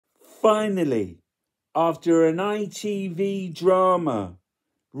Finally, after an ITV drama,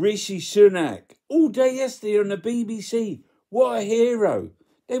 Rishi Sunak, all day yesterday on the BBC, what a hero.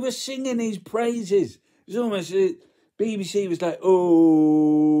 They were singing his praises. It was almost, BBC was like, oh,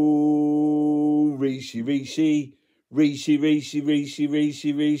 Rishi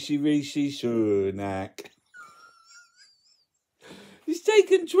Sunak. It's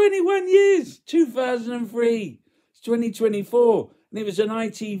taken 21 years, 2003, it's 2024, and it was an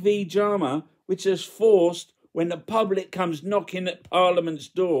ITV drama which has forced, when the public comes knocking at Parliament's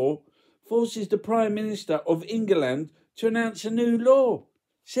door, forces the Prime Minister of England to announce a new law.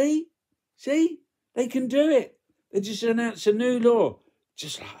 See? They can do it. They just announce a new law.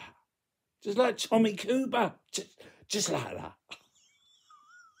 Just like that. Just like Tommy Cooper. Just like that.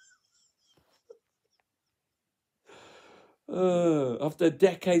 After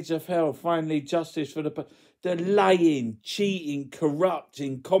decades of hell, finally justice for the lying, cheating, corrupt,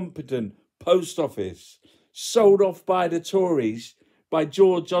 incompetent post office, sold off by the Tories, by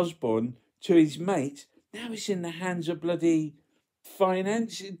George Osborne to his mate. Now it's in the hands of bloody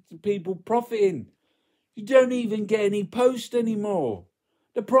finance people profiting. You don't even get any post anymore.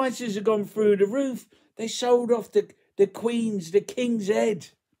 The prices have gone through the roof. They sold off the Queen's, the King's head.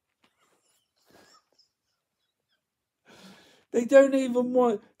 They don't even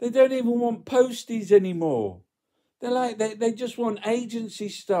want posties anymore. They're like they just want agency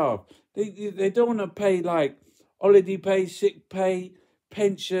staff. They don't want to pay like holiday pay, sick pay,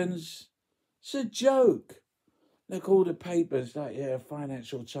 pensions. It's a joke. Look, all the papers like, yeah,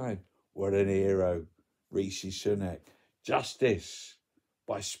 Financial Times. What an hero, Rishi Sunak. Justice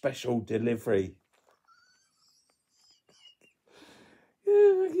by special delivery.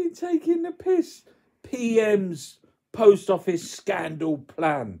 Yeah, fucking taking the piss. PM's post office scandal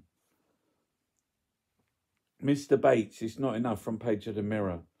plan. Mr. Bates, it's not enough. Front page of the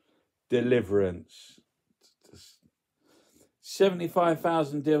Mirror. Deliverance.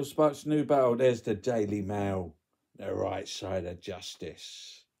 75,000 deal sparks new battle. There's the Daily Mail. The right side of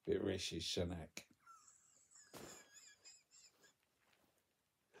justice. Bit Rishi Sunak.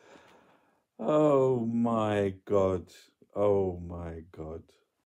 Oh my God. Oh my God.